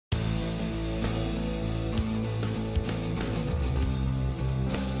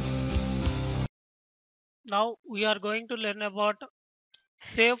Now we are going to learn about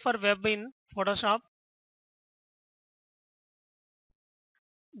save for web in Photoshop.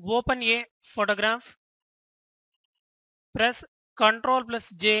 Open a photograph, press Ctrl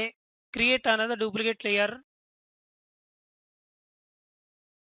plus J, create another duplicate layer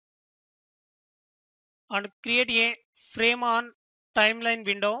and create a frame on timeline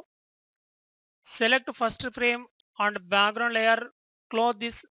window. Select first frame and background layer, close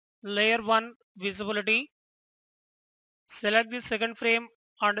this layer 1 visibility. Select the second frame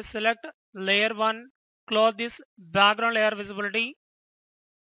and select layer 1, close this background layer visibility.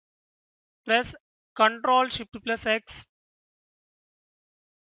 Press Ctrl Shift plus X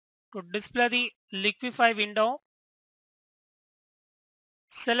to display the liquify window.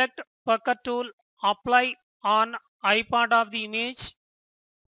 Select pucker tool, apply on eye part of the image.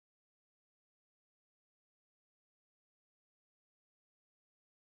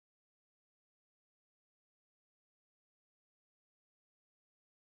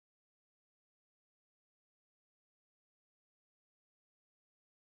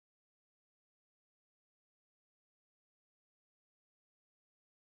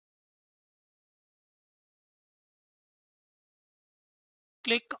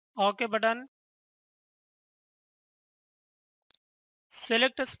 Click OK button.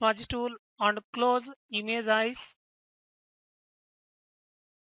 Select smudge tool and close image eyes.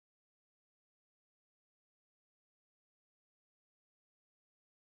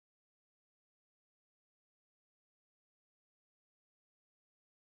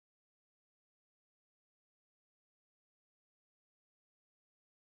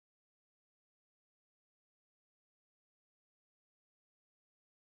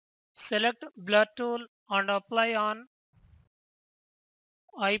 Select blur tool and apply on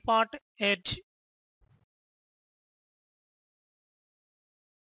eye part edge.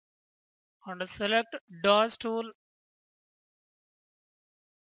 And select dodge tool.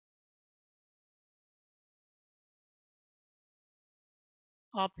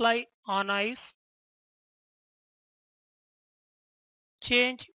 Apply on eyes.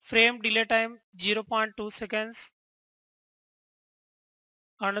 Change frame delay time 0.2 seconds.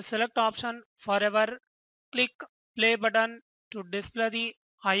 And select option forever. Click play button to display the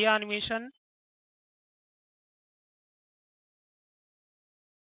eye animation.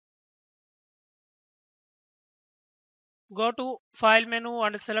 Go to file menu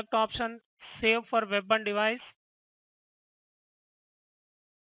and select option save for web and device.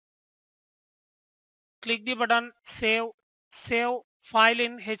 Click the button save file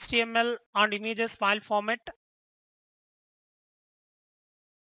in HTML and images file format.